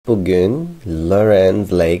Bugün Lauren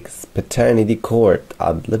Lake's Paternity Court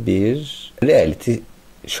adlı bir reality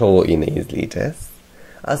show'u yine izleyeceğiz.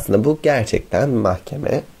 Aslında bu gerçekten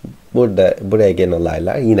mahkeme. Buraya gelen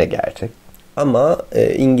olaylar yine gerçek. Ama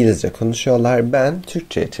İngilizce konuşuyorlar. Ben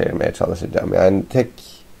Türkçe'ye çevirmeye çalışacağım. Yani tek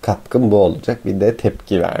katkım bu olacak. Bir de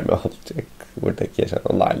tepki verme olacak buradaki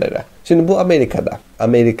yaşanan olaylara. Şimdi bu Amerika'da.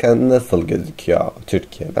 Amerika nasıl gözüküyor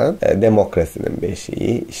Türkiye'den? Demokrasinin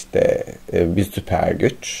beşiği, işte bir süper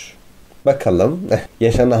güç. Bakalım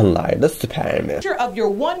yaşananlar da süper mi? Of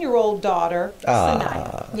your 1-year-old daughter,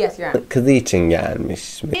 Yes, Your Honor. Kızı için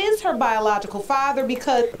gelmiş. is her biological father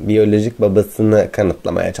because Biyolojik babasını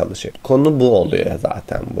kanıtlamaya çalışıyor. Konu bu oluyor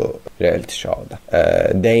zaten bu reality show'da.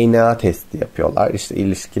 DNA testi yapıyorlar. İşte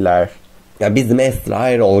ilişkiler. Ya bizim Esra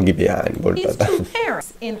Erol gibi yani burada he's da. two parents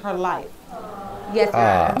in her life. Yes, Your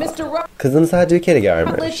Honor. Mr. Kızını sadece bir kere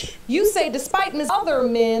görmüş. Rutledge, you say despite Miss other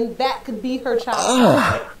men that could be her child.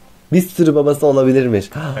 Bir sürü babası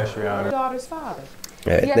olabilirmiş. Daughter's father.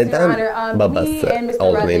 Evet, Yes, neden Your Honor. babası Me and Mr.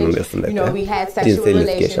 olduğuna Rutledge, inanıyorsun dedi. we had sexual Cinsel ilişki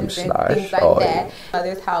relations yaşamışlar. and things like Oy. that.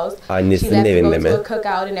 Mother's house. Annesinin She left to evinde go mi? to a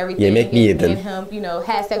cookout and everything. Yemek mi and yedin? me and him,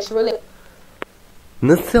 had sexual relations.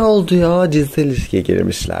 Nasıl oldu ya? Cinsel ilişkiye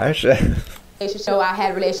girmişler. So I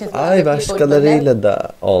had relations with Ay, other people, but başkalarıyla da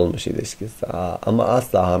olmuş ilişkisi. Ama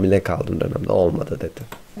asla hamile kaldığım dönemde olmadı dedi.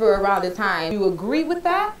 never around the time. You agree with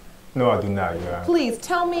that? No, I do not, Your Honor. Please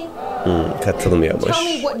tell me. Katılmıyormuş. Tell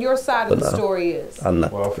me what your side of the Buna. story is.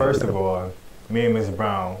 Anlat. Well, first of all, me and Ms.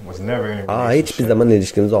 Brown was never in a relationship. Hiçbir zaman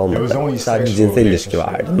ilişkimiz olmadı. It was only Sadece sexual cinsel ilişki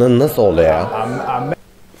relationship. vardı. Nasıl oluyor ya? I met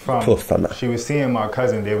Puh from, sana. she was seeing my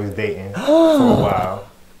cousin, they was dating for a while.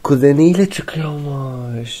 Kuzeniyle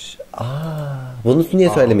çıkıyormuş. Bunu niye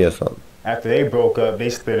söylemiyorsun? After they broke up, they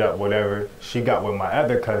split up, whatever. She got with my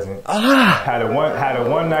other cousin. Had a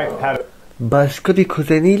one night Başka bir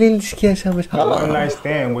kuzeniyle ilişki yaşamış. one night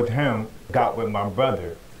stand with him. Got with my brother.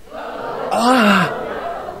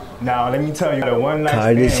 Now let me tell you, had a one night stand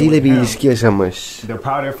Kardeşiyle with bir him. ilişki yaşamış.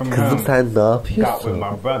 Departed from Kızım him. sen ne Got with yapıyorsun?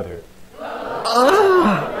 my brother.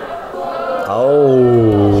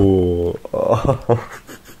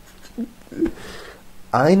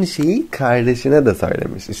 Aynı şeyi kardeşine de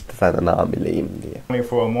söylemiş. İşte senden hamileyim diye. Only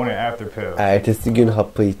for a morning after pill. Ertesi gün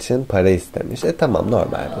hapı için para istemiş. Tamam,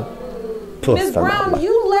 normal bu. Puh Ms. sana Brown, Allah.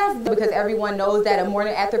 you left because everyone knows that a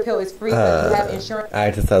morning after pill is free because you have insurance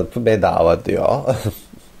Ertesi hapı bedava diyor.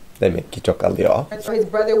 Demek ki çok alıyor. for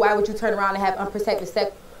his brother. Why would you turn around and have unprotected sex?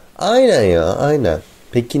 Aynen ya, aynen.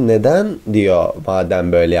 Peki neden diyor,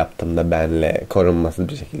 madem böyle yaptım da benle korunmasız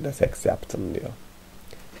bir şekilde seks yaptım diyor.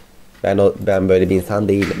 Ben böyle bir insan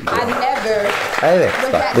değilim diyor. I never. Evet,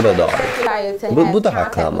 bak bu da doğru. Bu da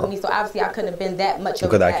haklı ama. So obviously I couldn't have been that much Bu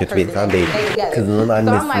of kadar that kötü bir person insan that değil. stayed together. Kızının So I'm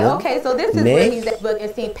like, annesinin okay, so this is ne? where he's at book and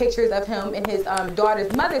seeing pictures of him and his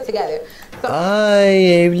daughter's mother together. So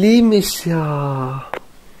Ay, evliymiş ya.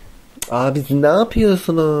 Biz ne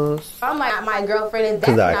yapıyorsunuz? I'm like my girlfriend and that's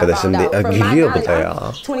Kız when I arkadaşım found out. değil. From my Gülüyor bu knowledge, da ya.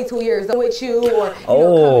 I'm 22 years old with you or coming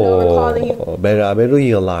over calling you. Beraber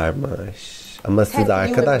uyuyorlarmış. Ama siz texting you and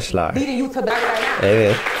arkadaşlar. leading you to bed right now.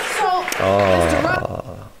 Evet. So, Mr. Rudd,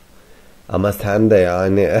 Ama sen de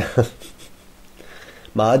yani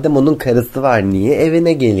madem onun karısı var, niye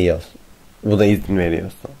evine geliyorsun? Buna izin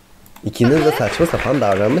veriyorsun. İkiniz de saçma sapan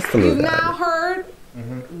davranmışsınız you've yani. now heard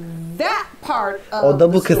that part of O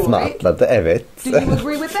da bu the kısmı story. atladı, evet. Do you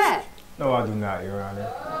agree with that? No, I do not, Your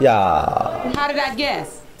Honor. Ya How did I guess?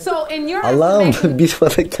 So in your Allah'ım estimation, bir bana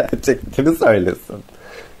gerçekleri söylesin.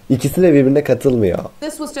 İkisi de birbirine katılmıyor.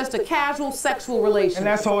 this was just a casual sexual And relation.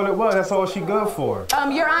 that's all it was. That's all she good for.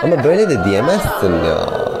 Your Honor. Ama böyle de diyemezsin ya.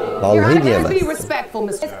 Your Vallahi Honor, Let's be diyemezsin. respectful,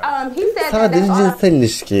 Mr. he said that Sadece that's all. cinsel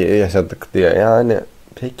ilişki yaşadık diyor. Yani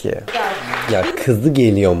peki. Ya kızı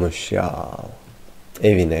geliyormuş ya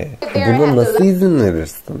evine. Buna nasıl izin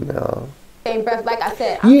verirsin ya? Same breath, like I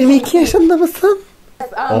said. 22 yaşında mısın?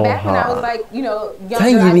 Back when I was like, younger, Sen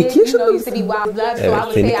I 22 did, yaşında used to be mısın? wild love, so Evet, I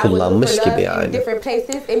would seni say I was kullanmış looking gibi up in yani. different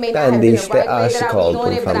places. It may not Ben have de been işte the right way that aşık I was oldum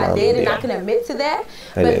doing it, but falan I did, and diyor. I can admit to that.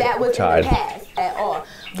 Hani, But that was in the çağırdım. past at all.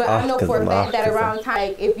 But Ah I know for a kızım, fact ah that kızım. around time,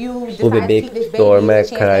 like, if you Bu decide to bebek keep this baby, doğurmaya there's a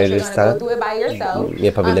chance karar that you're gonna verirsen go through it by yourself.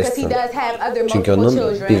 yapabilirsin. Because he does have other Çünkü multiple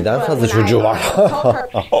onun children, birden but fazla when I çocuğu var. told her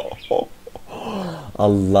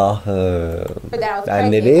Allah'ım. that I was Ben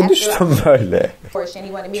pregnant nereye after düştüm böyle? abortion, he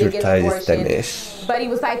wanted me to get an Kürtaj abortion. istemiş. But he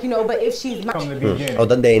was like, but if she's my From the beginning. O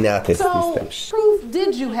da DNA testi So, istemiş. proof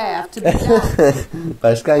did you have to be done?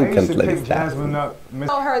 Başka I hangi used to kanıtlar pick ister? Jasmine up.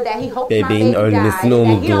 told her that he hopes Bebeğin my baby ölmesini dies,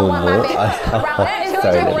 that he don't want my umduğumu baby around. That is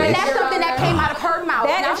söylemiş. that's something that came out of her mouth.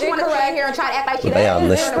 That Now is she want to incorrect. sit here here and try to act like she Bu da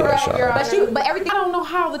yanlış diyor şu an. But everything. I don't know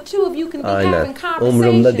how the two of you can be Aynen. having conversations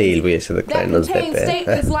Umurumda değil bu that yaşadıklarınız contain dedi.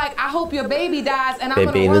 statements like I hope your baby dies and I'm gonna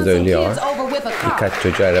Bebeğiniz run some ölüyor. kids over with a car. Birkaç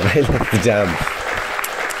çocuğu arabayla atacağım.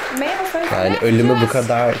 Yani ölümü bu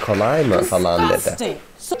kadar kolay mı falan dedi. Disgusting.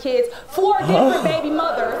 Kids, 4 different baby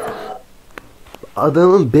mothers.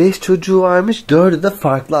 Adamın 5 çocuğu varmış, 4'ü de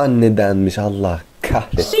farklı annedenmiş. Allah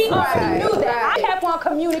kahretsin She seni. knew that. I kept on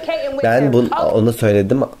communicating with Ben him. ona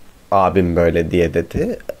söyledim, abim böyle diye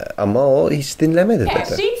dedi. Ama o hiç dinlemedi Yeah,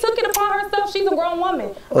 dedi. she took it upon herself. She's a grown woman.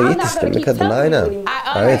 O yetiştirme kadın aynen. I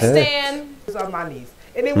Evet, evet.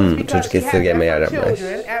 understand. Çocuk esirgemeyi aramış.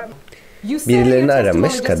 You said Birilerini in your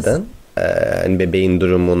aramış testimony just kadın. Hani bebeğin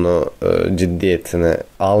durumunu, ciddiyetini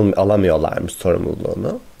alamıyorlarmış,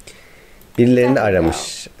 sorumluluğunu. Birilerini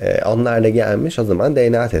aramış. Onlar da gelmiş, o zaman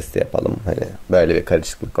DNA testi yapalım. Hani böyle bir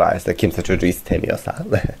karışıklık varsa, kimse çocuğu istemiyorsa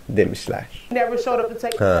demişler.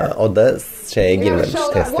 O da şeye girmemiş,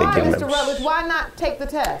 teste girmemiş. Why not take the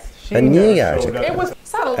test? Hani niye gerçek?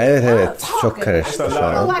 Subtle. Evet evet, çok karıştı şu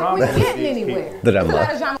an. Like we're getting anywhere. Drama.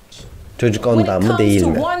 Çocuk ondan mı değil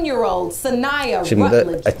mi? Şimdi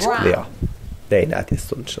açıklıyor DNA test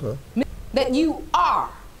sonuçunu. That you are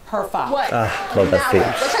her father. Ah, babasıymış.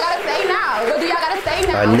 What y'all gotta say now? What do y'all gotta say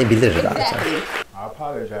now? Anne bilir zaten. Exactly. I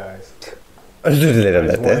apologize. Özür dilerim I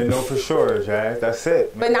just want to dedi. know for sure, Jazz. That's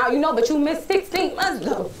it. But now you know, but you missed 16 months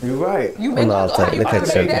though. You're right. You been 16 ayını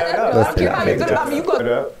kaçırdım. Nasıl telafi edeceğim? Put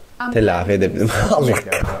up. Telafi edebilirim. Allah.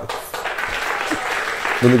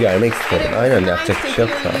 Bunu görmek isterim. Aynen, yapacak bir şey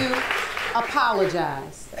yok şu an. Apologize.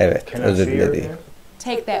 Evet, Can I özür see her diledi. again?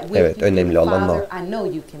 Take that with Evet, you. önemli olan o. Father, I know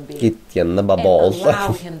you can be. Git yanına baba And ol.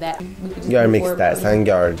 allow him that. We could just Görmek move forward. istersen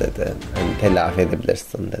gör dedi. Hani telafi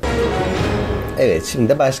edebilirsin dedi. Evet,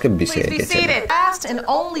 şimdi başka bir şeye Please be geçelim. seated. Last and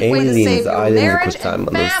only way to save Evliliğinizi, your ailenizi marriage and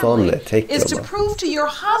kurtarmanın son ve tek family is to yolu, prove to your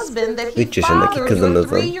husband that he 3 yaşındaki fathered your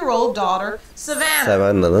kızınızın 3-year-old daughter, Savannah.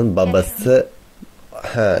 Savannah'nın babası,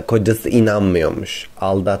 kocası inanmıyormuş.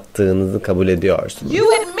 Aldattığınızı kabul ediyorsunuz. You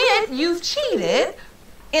admit you've cheated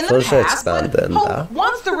in the Sonuçlar past, but açıklandığında hope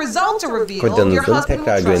once the results are revealed, kocanızın your husband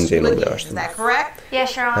tekrar will trust güveneceğini you again. Is umuyorsunuz. that correct?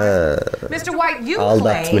 Yes, Your Honor. Mr. White, you claim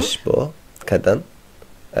Aldatmış bu kadın.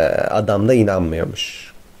 Adam da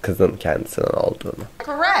inanmıyormuş kızın kendisinin olduğunu.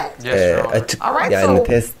 correct. Yes, Your Honor. Açık Alright, yani so-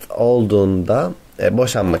 test olduğunda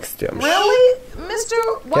boşanmak istiyormuş. Really, Mr.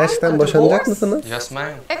 White? Gerçekten a boşanacak divorce? mısınız? Yes, ma'am.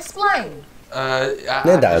 Explain.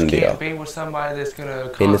 Neden I just diyor? can't be with somebody that's gonna Beni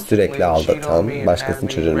constantly sürekli cheat on me aldatan, and başkasının have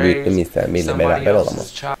me çocuğunu raise büyütmemi isteyen biriyle somebody beraber else's olamam.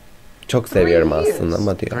 child. Çok seviyorum 3 years. aslında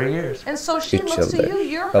ama diyor. 3 years. And so she 3 looks to yıldır you,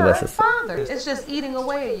 you're her babasısın. father. It's just eating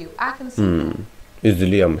away at you. I can see that.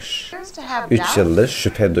 Üzülüyormuş. Appears to have 3 doubts. yıldır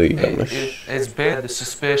şüphe duyuyormuş. It's been the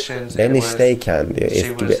suspicions. Ben it was- işteyken diyor, she eski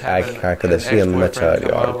was bir having erkek an arkadaşı yanıma ex-boyfriend come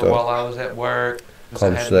over çağırıyordu. while I was at work.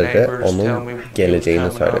 Komşuları I had neighbors onun tell me he was geleceğini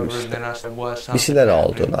coming over, söylemişti. and then I said, "Well, Bir something şeyler happened.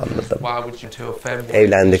 olduğunu anladım. Why would you tell family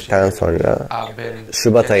Evlendikten this shit? sonra I've been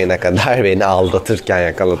Şubat ayına kadar beni aldatırken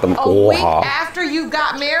yakaladım. A week Oha! after you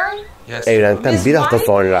got married? Yes, Evlendikten Miss bir hafta White,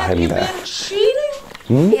 sonra have hem you de. been cheating?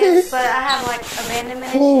 Yes, but I have like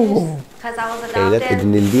abandonment issues because I was Evlat adopted.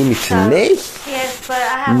 edinildiğim için So- ne? Yes, but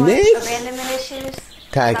I have like Ne? abandonment issues.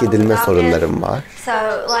 Terk So I was edilme adopted. sorunlarım var. So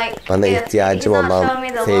like Bana if ihtiyacım he's not olan showing me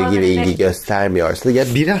the love sevgi and ve ilgi affection göstermiyorsa, ya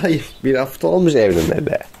bir hafta olmuş evlenmeli.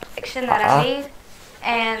 that I need,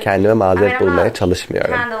 and Kendime mazeret I'm bulmaya not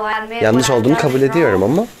çalışmıyorum. trying to admit Yanlış what I've olduğunu done kabul is ediyorum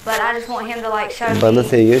wrong, ama but I just want him to like show bana me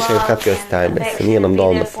sevgi ve love şefkat and göstermesini, affection, yanımda be there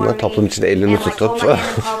olmasını, for me, toplum içinde elini and, like, tutup hold my hand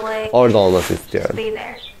in public, orada olması istiyorum. be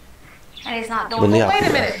there. And he's not doing Bunu it. Wait a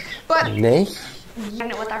yapmıyor. minute. But Ne?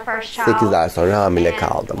 Pregnant with our first child. 8 ay sonra hamile And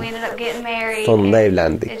kaldım. we ended up getting married. Sonunda and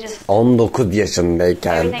evlendik. it just- 19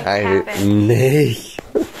 yaşındayken. Everything happened. Ne?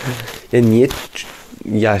 Ya niye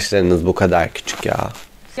yaşlarınız bu kadar küçük ya?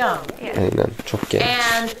 young. Yeah. Aynen, çok genç.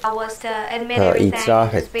 And I was to admit Ha, everything,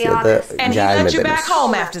 itiraf just be etti ya da honest. he let you gelmediniz. back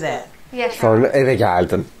home after that. Yes, sir. Sonra eve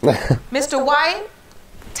geldim. Mr. White,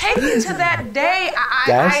 take me to that day. I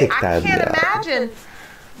Gerçekten can't ya. imagine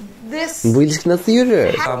this. Bu ilişki nasıl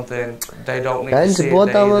yürür? something they don't need to Bence see bu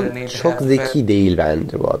it, they either adamın need to çok have zeki değil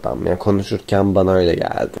bence bu adam. Ya konuşurken bana öyle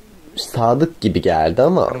geldi. Sadık gibi geldi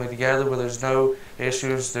ama family together where there's no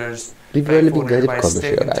issues, there's bir böyle bir faithful and garip everybody's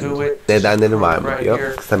konuşuyor sticking to bence. it. Nedenleri var mı Right diyor.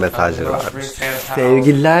 here, Kısa mesajları the varmış. most recent house,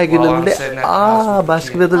 Sevgililer while I'm gününde sitting at the house with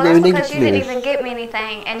başka the bir kids. adamın Well, that's evine because you didn't gitmiş. even get me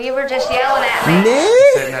anything, and you were just yelling at me. Ne?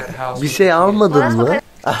 Sitting at the house Bir with şey the kids. almadın Well, mı?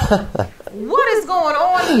 What is going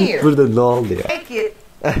on here? Burada ne oluyor? Take it.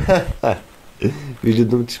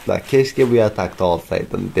 Vücudum çıplak. Keşke bu yatakta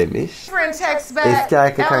olsaydın demiş. Friend text back. Eski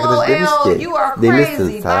erkek arkadaş demiş LOL, ki, you are delisin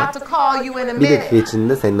crazy. sen. About to call you in a Bir dakika minute.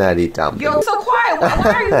 içinde seni arayacağım Yo, demiş. so quiet. Why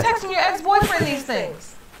are you texting your ex-boyfriend these things?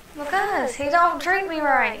 Because he don't treat me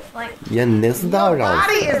right. Like, Ya nasıl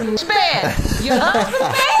davransın? Body is bad. Your husband's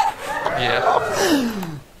bad? Yeah.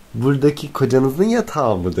 Buradaki kocanızın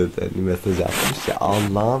yatağı mı dedi. Hani mesaj atmış ya.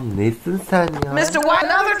 Allah'ım nesin sen ya? Mr.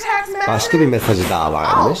 White, another text message? Başka bir mesajı daha Oh,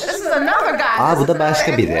 varmış. this is another guy. Aa, bu da This is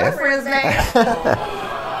başka her biri. ex-boyfriend's name.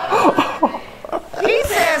 He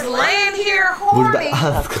says laying here Burada horny.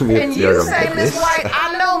 askım And you yapıyorum say, Miss demiş. White,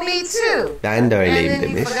 I know me too. Ben de öyleyim And then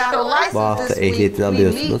you demiş. forgot your license Bu hafta this week. ehliyetini We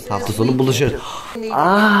alıyorsunuz. meet Hafta this sonu week. buluşur.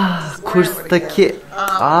 Kurstaki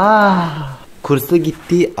kursa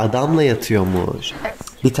gittiği adamla yatıyormuş.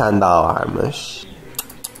 Bir tane daha varmış.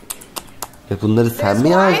 Ve bunları sen mi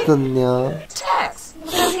yazdın ya? Text.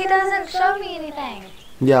 because he doesn't show me anything.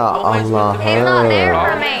 Ya He's not there Allah'ım.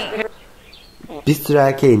 for me. Bir sürü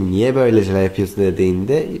erkeğe niye böyle şeyler yapıyorsun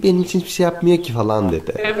dediğinde benim için hiçbir şey yapmıyor ki falan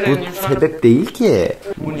dedi. Bu sebep değil ki.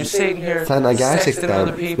 When you're sitting here Sen sexting gerçekten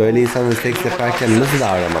other people, böyle insanla seks yaparken nasıl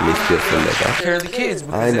davranmamı istiyorsun dedi. care of the kids,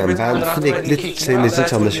 because Aynen, every ben time that I sürekli threaten to kick you senin out, için that's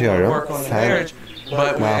when you çalışıyorum. work on the Sen marriage. But ne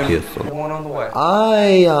when yapıyorsun? one on the way.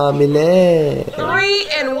 Ay hamile. 3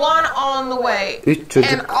 and 1 on the way. 3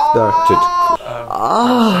 çocuk, And 4 çocuk.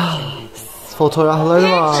 Fotoğrafları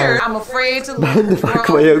Picture. var. I'm afraid to Ben de look.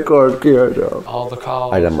 bakmaya korkuyorum. All the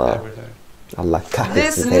calls, Arama. everything. Allah This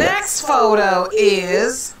kahretsin seni. next photo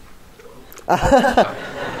is.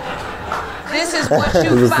 This is what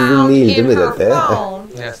you Bu sizin found değil, in değil mi her dedi? phone.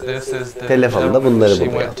 Yes, this is the Telefonda gentleman bunları she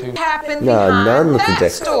buluyor. went to. Happened Ya ne behind that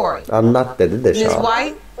anlatacak? story. Anlat dedi de Miss şu an.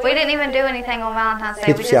 White, We didn't even do anything on Valentine's Day.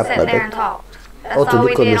 Hiçbir We şey just sat there yapmadık. and talked. That's all Oturduk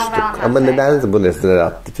we did on konuştuk. Valentine's Ama Day. neden bu resimler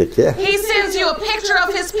attı peki? he sends you a picture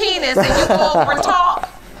of his penis and you go over and talk.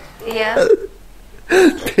 Yeah.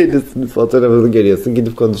 Penisinin fotoğrafını görüyorsun,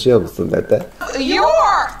 gidip konuşuyor musun dedi. Your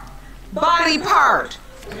body part.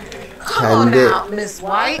 Come on Kendi, now, Miss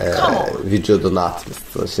White. Come on. Vücuduna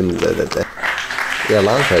atmışsın şimdi dedi.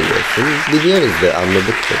 Yalan söylüyorsun. Biliyoruz de, anladık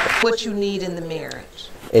dedi. What you need in the marriage.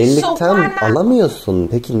 Evlilikten alamıyorsun.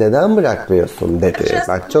 Peki neden bırakmıyorsun dedi. Just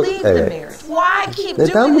Bak çok leave the evet. marriage. Why keep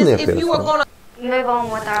Neden doing bunu this if you were yapıyorsun? gonna Move on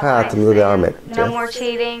with our Hayatımıza lives, devam man. edeceğiz. No more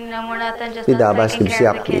cheating, no more nothing. Just Bir us daha taking başka bir şey care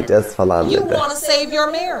of the kids. yapmayacağız falan you dedi. want to save your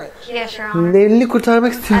marriage? Yes, Your Honor. Evliliği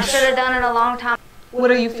kurtarmak I istiyormuş. should have done it a long time.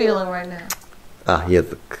 What are you feeling right now? Ah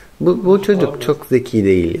yazık. Bu çocuk çok zeki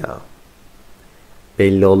değil ya.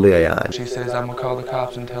 Belli oluyor yani. She says, I'm gonna call the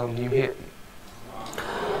cops and tell them you hit me.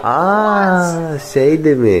 Şey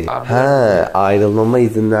demiş. Ayrılmama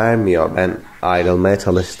izin vermiyor. Ben ayrılmaya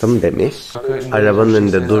çalıştım demiş. Arabanın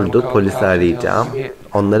önünde durdu. Polisi arayacağım.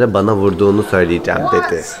 Onlara bana vurduğunu söyleyeceğim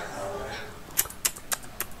dedi.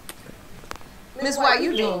 Miss White,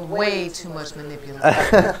 you doing way too much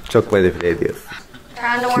manipulation. Çok manipüle ediyorsun.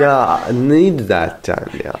 Trying to work. Ya neyi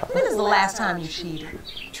düzelteceksin ya? When is the last time you cheated?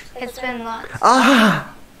 It's been months.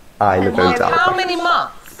 Aylık önce How aldım. many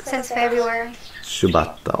months? Since February.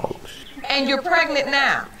 Şubat'ta olmuş. And you're pregnant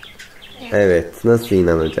now. Evet, nasıl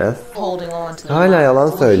inanacağız? Holding on to the Hala lie. yalan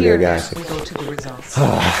Well, söylüyor here now gerçekten. we go to the results.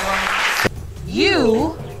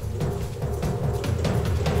 You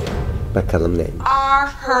Bakalım neymiş. are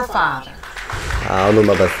her father. Onun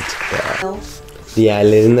babası çıktı.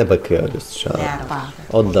 Diğerlerine bakıyoruz şu an. Dad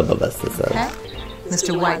father. O da babası sen. Okay? Mr.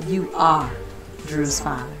 White, you are Drew's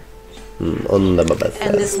father. Onun da babası.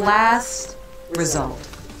 And this last result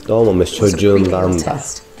Doğmamış was a çocuğundan prenatal da.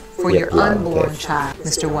 test for your yapılan unborn test. child.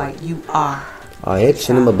 Mr. White, you are Ay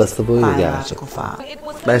hepsinin babası buydu biological gerçekten. father.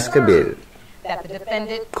 Başka bir That the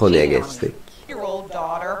defendant konuya cheated on geçtik. his 6-year-old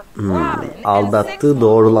daughter, Robin, and Aldattığı 6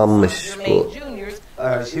 doğrulanmış months bu. old Junior's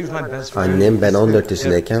She was my best friend. Annem ben 14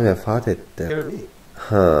 yaşındayken vefat etti.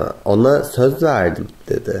 Ona söz verdim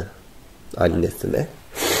dedi annesine.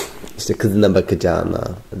 İşte kızına bakacağına,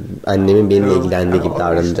 annemin benimle ilgilendiği gibi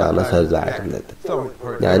davranacağına söz verdim dedi.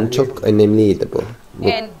 Yani çok önemliydi bu. Bu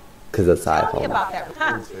And kıza sahip tell me olmak. about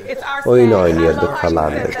that. It's our Oyun son. oynuyorduk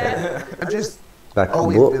falan dedi. Bak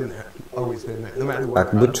bu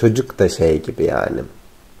bak bu çocuk da şey gibi yani.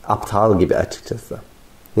 Aptal gibi açıkçası.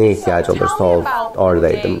 Ne ihtiyacı olursa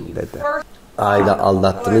oradaydım dedi. Ayda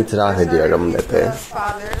aldattığını itiraf ediyorum dedi.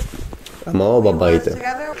 Ama o babaydı.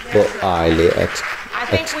 Bu aileyi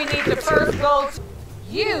I think we need to açık first geçelim. go to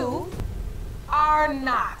you are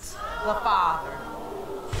not the father.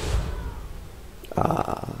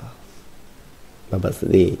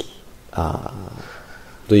 Babası değil.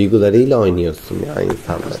 Duygularıyla oynuyorsun ya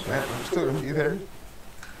insanlar.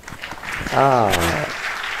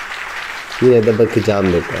 Yine de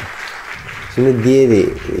bakacağım dedi. Şimdi diğeri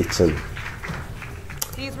için.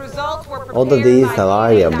 These results were O da prepared değilse by var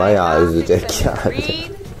ya DNA bayağı diagnostics üzecek and yani.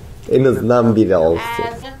 agreed En azından biri olsun.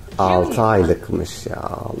 as 6 aylıkmış ya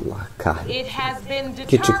Allah kahretsin. It has been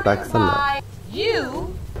Küçük determined baksana. by you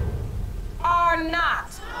are not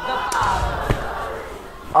the father.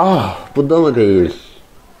 Ah, bu da mı değil?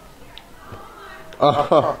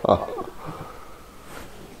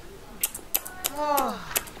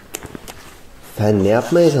 Sen ne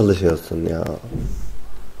yapmaya çalışıyorsun ya?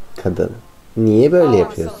 Kadın. Niye böyle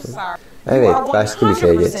yapıyorsun? Evet, başka bir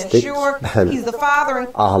şeye geçtik. Ben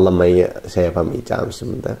ağlamayı şey yapamayacağım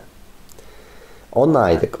şimdi. 10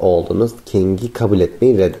 aylık oğlunuz King'i kabul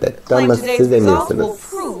etmeyi reddetti ama siz eminsiniz.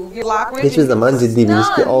 Hiçbir zaman ciddi bir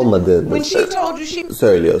ilişki olmadığını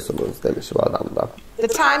söylüyorsunuz demiş bu adam da.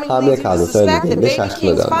 Hamile kaldığını söylediğinde şaşkına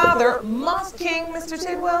döndüm.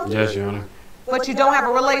 Yes, Your Honor. But you don't have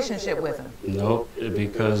a relationship with him. No,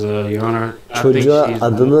 because Your Honor, I think Çocuğa she's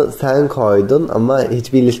adını sen koydun ama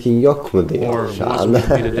hiçbir ilişkin yok mu or diyor şu wants an. me to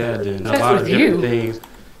be the dad. Then a lot of different things.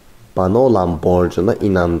 Bana olan borcuna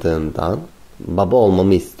inandığından baba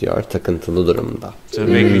olmamı istiyor takıntılı durumda. To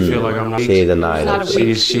make me feel like I'm not. Şehirden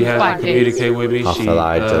ayrıldı. She has to communicate with me.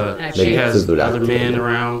 Haftalarca She has belirsiz other bıraktı. men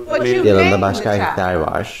around. Yanında başka erkekler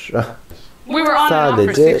var. We were on and off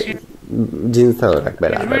for 6 Sadece years. cinsel olarak We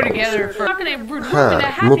beraber were olmuş. together for. How can they ruin Ha, that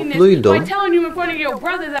happiness mutluydum. by telling you in front of your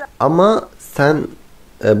brother that Ama sen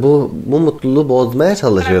bu mutluluğu bozmaya I'm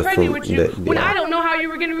çalışıyorsun pregnant with you diyor. when I don't know how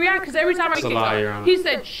you were going to react because every time That's a lie, Your Honor. he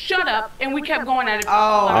said shut up and we kept going at it.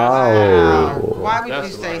 Why would you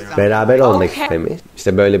That's say a lie. something? Beraber olmak Okay. istemiş.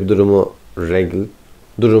 İşte böyle bir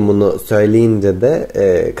durumunu söyleyince de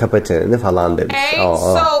kapa çeneni falan demiş. Okay,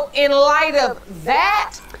 so in light of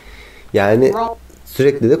that, Yani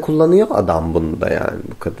sürekli de kullanıyor adam bunu da yani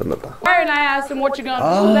bu kadını da. And I asked him what you gonna do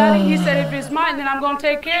about it. He said if it's mine then I'm gonna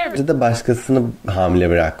take care of it. Bir de başkasını hamile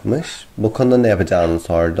bırakmış. Bu konuda ne yapacağını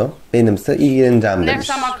sordum. Benimse ilgileneceğim Next demiş.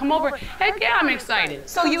 time I come over, heck yeah, I'm excited.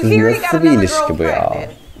 so you Siz hear he got nasıl bir another ilişki girl bu ya?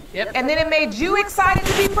 pregnant. Yep. And then it made you excited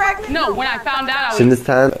to be pregnant? No, when I found out I was Şimdi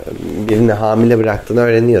sen birini hamile bıraktığını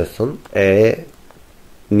öğreniyorsun.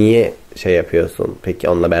 Niye şey yapıyorsun? Peki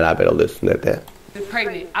onunla beraber oluyorsun dedi.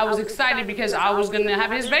 pregnant, I was excited because I was gonna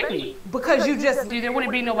have his baby. Because you just There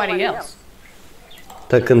wouldn't be nobody else.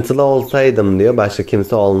 Takıntılı olsaydım diyor başka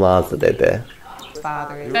kimse olmazdı dedi.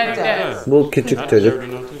 father is That, dead. that. Bu küçük çocuk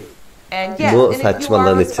And yes, Bu and if you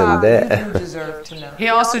saçmalığın are his father, içinde- you do deserve to know.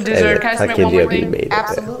 He also deserved. evet Can I hak submit one ediyor more thing? bilmeyi dedi.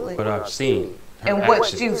 Absolutely. But I've seen her And what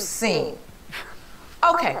actions. you've seen.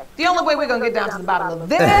 Okay, the only way we're gonna get down to the bottom of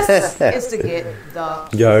this is to get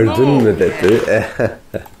the Gördün mü dedi.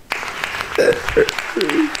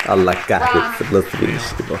 Allah kahretsin nasıl bir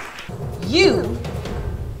ilişki bu. you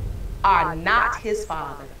are not his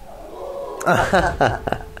father.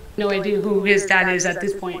 No idea who his dad is at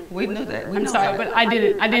this point. We knew that. We I'm know sorry, that. but I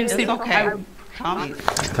didn't It's sleep. okay. I- Calm down.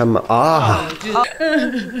 Tamam.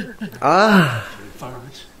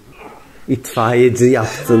 İtfaiyeci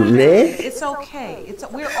yaptın. Ne? It's okay.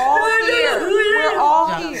 We're all here. We're all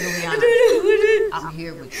here. I'm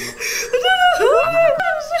here with you.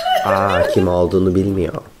 Kim olduğunu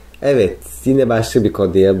bilmiyor. Evet yine başka bir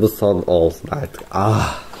konuya bu son olsun artık.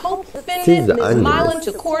 Siz de anneniz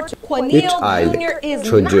 3 aylık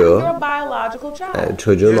çocuğu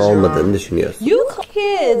çocuğun olmadığını düşünüyorsun. You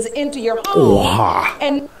kids into your home. Oha!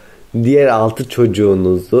 And Diğer 6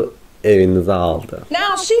 çocuğunuzu evinize aldı.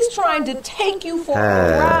 now she's trying to take you for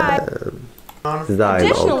a ride. Size aynı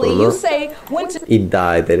Additionally, you olduğunu say when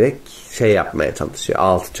iddia ederek şey yapmaya çalışıyor.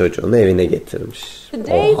 6 çocuğunu evine getirmiş.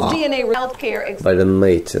 today's Oha! DNA healthcare Barınma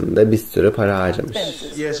için de bir sürü para harcamış.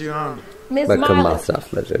 Yes, Your Honor. Ms. Bakım Marlin,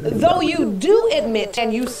 masrafları. though you do admit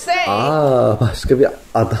and you say Başka bir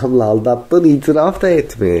adamla aldattığını itiraf da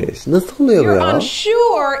etmiş. Nasıl oluyor bu you're ya?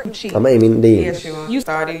 unsure, Ama emin değil. Yes, you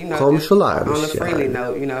started, you know, Komşularmış on a friendly yani.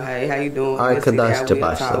 note, you know, hey, how you doing? Arkadaşça Let's sit down,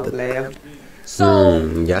 we'll başladık. talk, laugh. so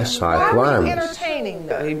Yaş why farkı were you varmış. entertaining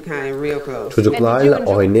them? He became real close. Çocuklarla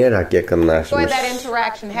oynayarak Enjoy yakınlaşmış. that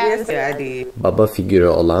interaction Yes, happened. I did Baba figürü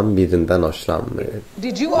olan birinden hoşlanmıyor.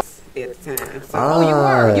 Did you? at the time. So, Oh, you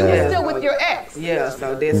were. You were Yeah. still with your ex. yeah, so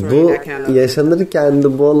that's Bu when I kind of yaşanırken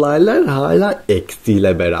de bu olaylar hala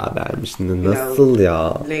eksiyle berabermiş. Nasıl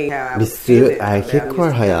ya? Bir sürü erkek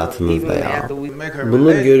var hayatınızda ya. Make her Bunu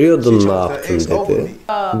relate. görüyordun She ne chose the yaptın ex over dedi.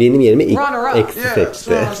 me. Benim yerime Runner up. eksi Yeah, that's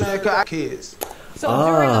seçti. what I'm saying. 'Cause I kids. So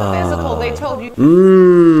during the physical, they told you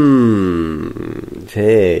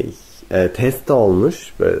Test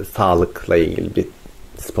olmuş böyle sağlıkla ilgili bir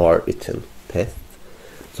spor için test.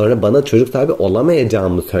 Sonra bana çocuk sahibi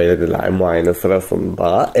olamayacağımı söylediler muayene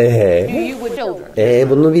sırasında. you with children,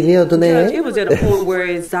 Bunu biliyordu ne? It was at a point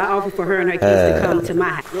where it's I offered for her and her kids to come to my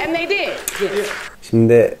house. and they did.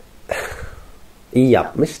 Şimdi iyi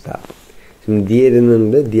yapmış da. Şimdi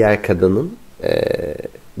diğerinin de diğer kadının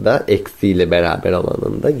da eksiyle beraber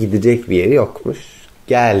olanın da gidecek bir yeri yokmuş.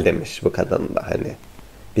 Gel demiş bu kadın da hani.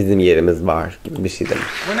 bizim yerimiz var gibi bir şey demiş.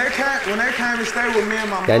 When they came to stay with me and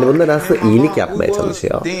my mom, Yani bunlar aslında iyilik yapmaya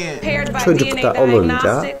çalışıyor. Çocukta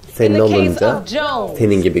olunca, senin olunca,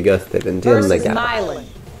 senin gibi gösterince yanına gel.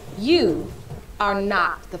 You are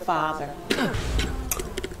not the father.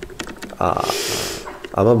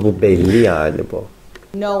 Ama bu belli yani bu.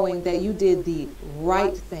 Knowing that you did the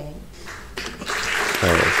right thing.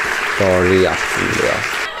 Evet, doğru yaptın diyor.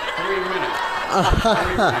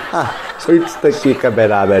 3 dakika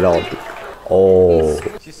beraber olduk. Oo.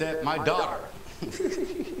 She said, my daughter.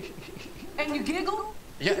 And you giggle?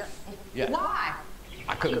 Yeah. Yeah. Why?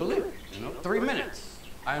 I couldn't believe it. 3 minutes.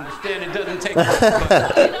 I understand it doesn't take long.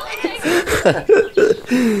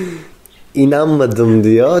 İnanmadım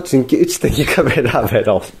diyor çünkü 3 dakika beraber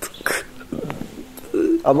olduk.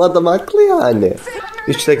 Ama adam haklı yani.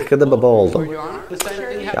 3 dakikada baba oldum.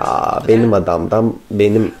 Ya benim adamdan,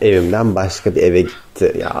 benim evimden başka bir eve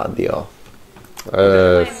gitti ya diyor.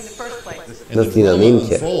 Nasıl inanayım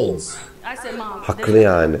ki? Haklı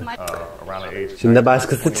yani. Şimdi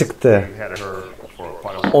başkası çıktı.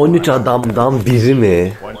 13 adamdan biri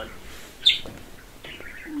mi?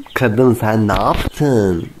 Kadın sen ne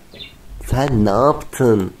yaptın? Sen ne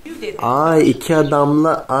yaptın? Ay 2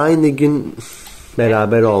 adamla aynı gün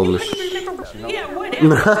beraber olmuş.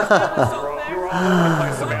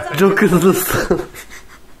 Çok hızlısın.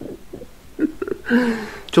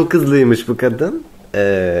 Çok hızlıymış bu kadın.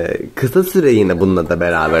 Kısa süre yine bununla da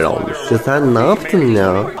beraber olmuş. Ya sen ne yaptın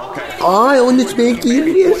ya? Ay 13 belki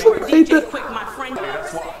 20 yaşındaydı.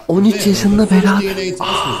 13 yaşında beraber.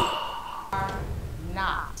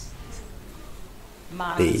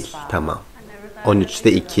 Değil. Tamam.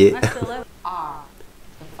 13'te 2.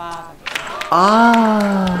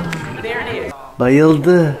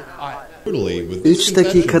 Bayıldı. 3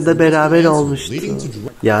 dakikada beraber olmuştu.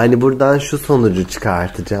 Yani buradan şu sonucu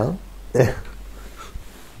çıkartacağım.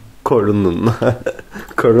 Korunun.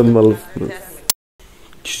 Korunmalısınız.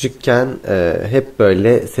 Küçükken hep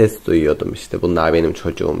böyle ses duyuyordum işte. Bunlar benim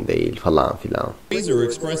çocuğum değil falan filan.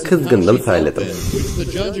 Kızgındım, söyledim.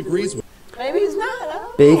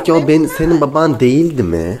 Belki o senin baban değildi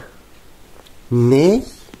mi? Ne?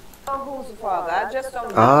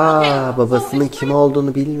 Babasının kim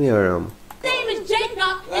olduğunu bilmiyorum.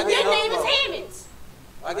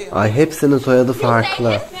 Ay hepsinin soyadı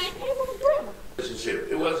farklı.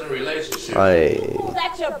 Ay.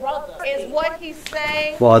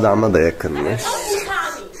 Bu adamla da yakınmış.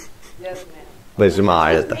 Başım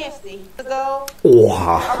ağrıdı.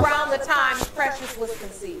 Oha.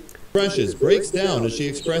 Precious breaks down as she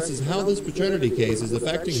expresses how this paternity case is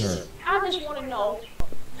affecting her. I just want to know.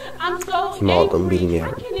 I'm so Kim olduğunu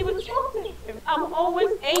bilmiyorum. I can't even talk to him. I'm always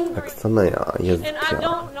angry. Baksana ya, yazık And I ya.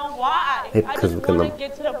 don't know why. Hep kızgınım.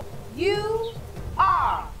 You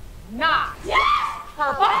are not. Yes!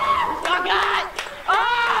 Oh my God! Oh!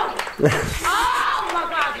 Oh my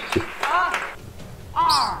God!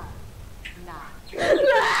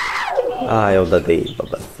 Ay o da değil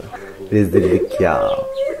babası. Rezillik ya.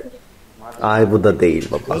 Ay bu da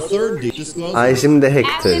değil baba. Ay şimdi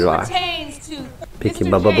Hector var.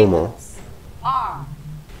 Peki baba bu mu?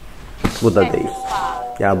 Bu da değil.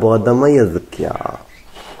 Ya bu adama yazık ya.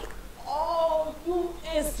 Oh, you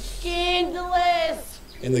is scandalous.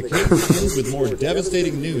 And the case ends with more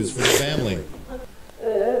devastating news for the family.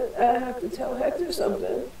 I have to tell Hector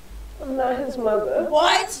something. I'm not his mother.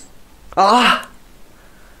 What? Ah!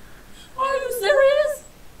 Are you serious?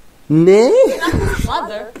 Ne? Not his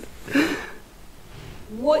mother.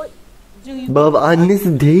 What do you... Baba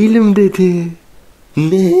annesi değilim dedi.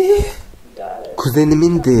 Ne?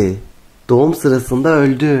 Kuzenimindi. Doğum sırasında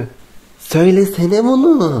öldü. Söylesene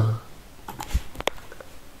bunu.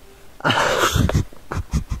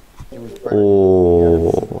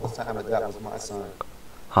 Oo.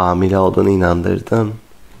 Hamile olduğunu inandırdın.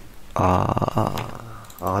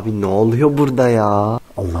 Abi ne oluyor burada ya?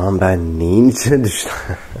 Allah'ım ben neyin içine düştüm?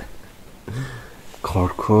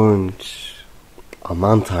 Korkunç.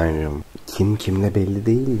 Aman tanrım. Kim kimle belli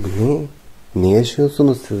değil. Bu ne? Ne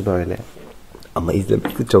yaşıyorsunuz siz böyle? Ama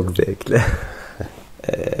izlemesi çok zevkli.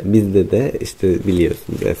 Bizde de işte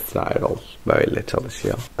biliyorsunuz esrar ol. Böyle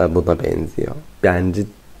çalışıyor. Buna benziyor. Bence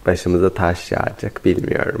başımıza taş yağacak.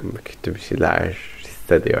 Bilmiyorum. Kötü bir şeyler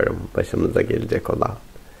hissediyorum. Başımıza gelecek olan.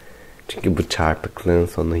 Çünkü bu çarpıklığın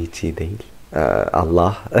sonu hiç iyi değil.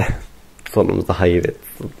 Allah sonumuza hayır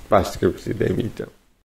etsin. Başka bir şey demeyeceğim.